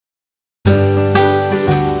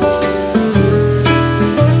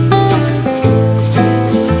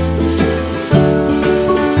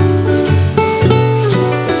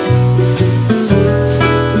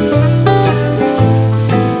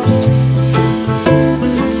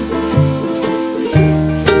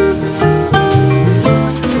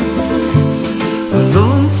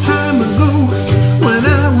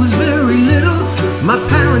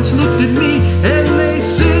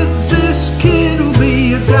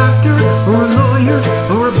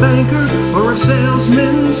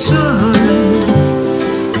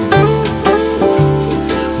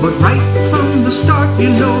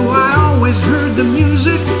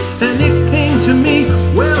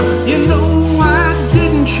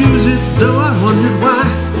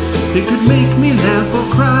It could make me laugh or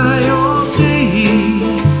cry all day.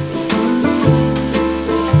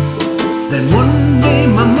 Then one day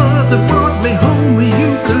my mother brought me home a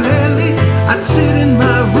ukulele. I'd sit in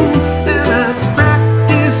my room and I'd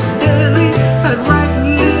practice daily. I'd write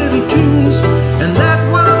little tunes, and that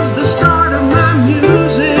was the start of my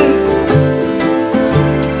music.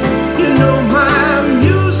 You know, my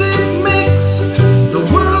music makes the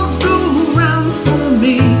world go round for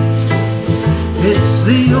me. It's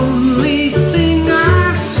the only thing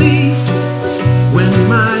I see when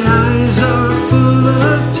my eyes are full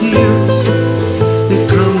of tears. It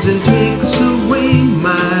comes and takes away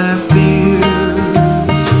my fears.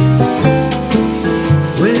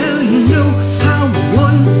 Well, you know how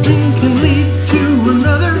one thing can lead to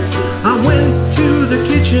another. I went to the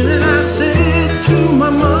kitchen and I said to my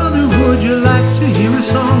mother, would you like to hear a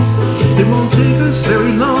song? It won't take us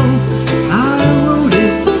very long. I wrote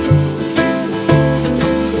it.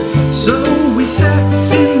 So we sat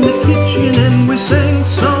in the kitchen and we sang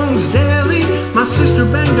songs daily. My sister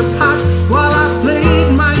banged a pot while I played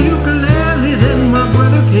my ukulele. Then my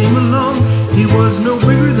brother came along. He was no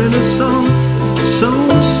bigger than a song, so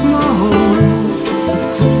small.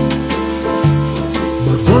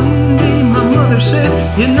 But one day my mother said,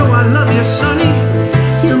 you know I love you, sonny.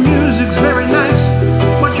 Your music's very nice,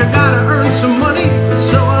 but you gotta earn some money.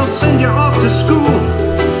 So I'll send you off to school,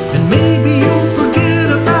 and maybe you'll forget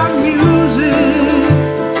about music.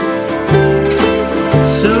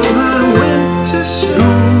 So I went to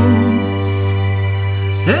school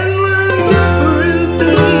and learned different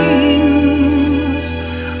things,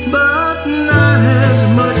 but not as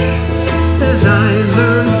much as I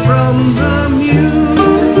learned from the music.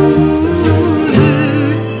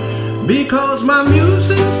 Because my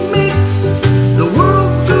music makes the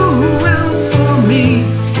world go round for me.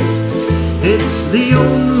 It's the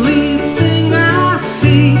only thing I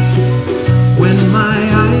see when my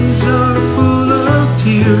eyes are full of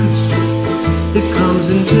tears. It comes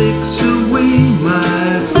and takes away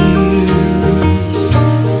my fears.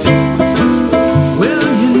 Well,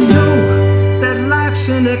 you know that life's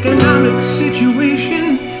an economic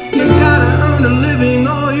situation. You gotta earn a living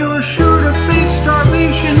or you're sure to face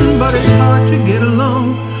starvation. But it's hard to get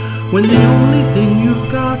along when the only thing you've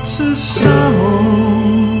got's a song.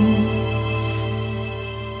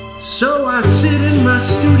 So I sit in my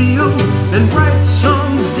studio and write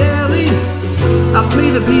songs daily. I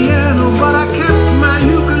play the piano, but I kept my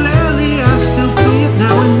ukulele. I still play it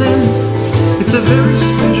now and then. It's a very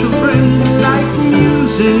special friend like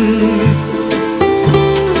music.